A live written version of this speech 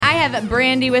I have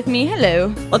Brandy with me. Hello.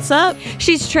 What's up?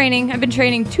 She's training. I've been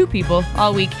training 2 people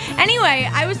all week. Anyway,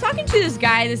 I was talking to this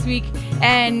guy this week,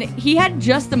 and he had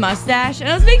just a mustache, and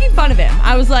I was making fun of him.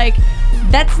 I was like,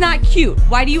 that's not cute.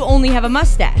 Why do you only have a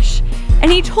mustache? And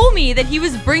he told me that he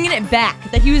was bringing it back,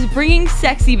 that he was bringing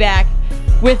sexy back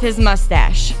with his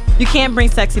mustache. You can't bring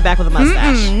sexy back with a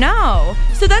mustache. No.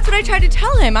 So that's what I tried to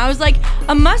tell him. I was like,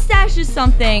 a mustache is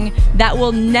something that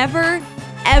will never,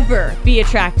 ever be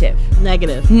attractive.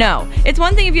 Negative. No. It's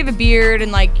one thing if you have a beard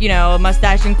and a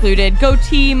mustache included,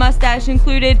 goatee, mustache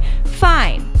included,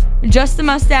 fine. Just the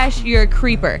mustache, you're a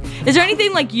creeper. Is there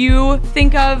anything you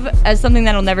think of as something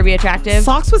that'll never be attractive?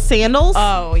 Socks with sandals.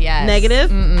 Oh, yes.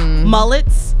 Negative.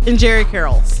 Mullets and Jerry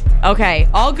Curls. Okay,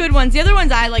 all good ones. The other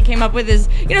ones I came up with is,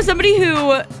 somebody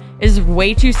who is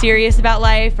way too serious about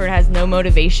life or has no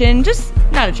motivation, just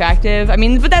not attractive. I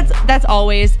mean, but that's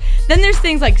always. Then there's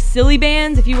things like silly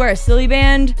bands. If you wear a silly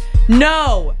band,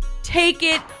 no, take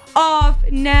it off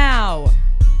now.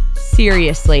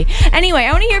 Seriously. Anyway,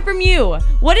 I want to hear from you.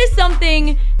 What is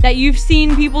something that you've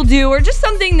seen people do, or just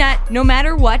something that no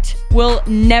matter what will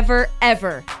never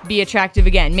ever be attractive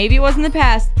again? Maybe it was in the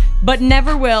past, but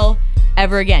never will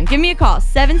ever again. Give me a call,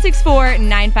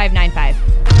 764-9595.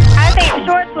 I think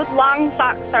shorts with long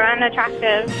socks are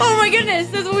unattractive. Oh my goodness,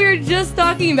 that's what we were just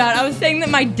talking about. I was saying that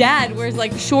my dad wears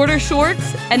shorter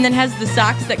shorts and then has the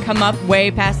socks that come up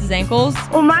way past his ankles.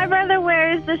 Well, my brother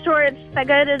wears the shorts that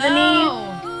go to the knees,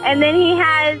 and then he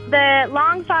has the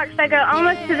long socks that go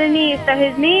almost to the knees, so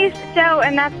his knees show,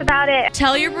 and that's about it.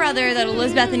 Tell your brother that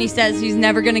Elizabethany says he's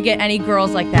never going to get any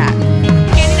girls like that.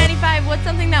 Candy 95, what's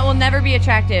something that will never be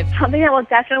attractive? Something that will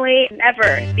definitely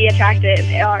never be attractive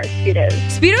are Speedos.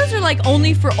 Speedos are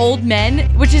only for old men,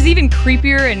 which is even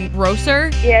creepier and grosser.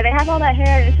 Yeah, they have all that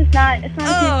hair, and it's just not a cute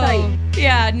sight.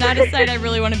 Yeah, not a sight I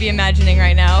really want to be imagining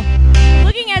right now.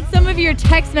 Looking at some of your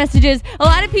text messages, a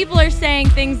lot of people are saying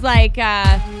things like,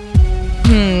 guys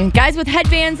with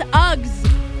headbands, Uggs.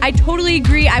 I totally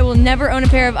agree. I will never own a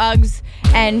pair of Uggs,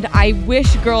 and I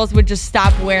wish girls would just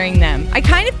stop wearing them. I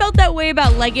kind of felt that way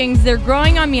about leggings. They're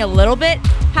growing on me a little bit.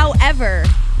 However,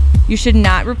 you should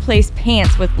not replace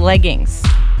pants with leggings.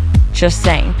 Just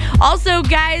saying. Also,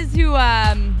 guys who,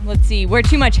 wear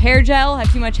too much hair gel,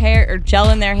 have too much hair or gel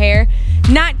in their hair,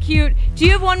 not cute. Do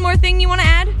you have one more thing you want to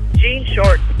add? Jean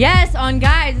shorts. Yes, on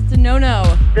guys, it's a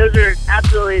no-no. Those are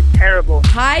absolutely terrible.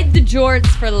 Hide the jorts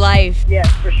for life. Yes,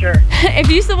 for sure. If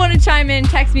you still want to chime in,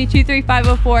 text me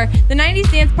 23504. The 90s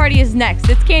Dance Party is next.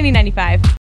 It's Candy 95.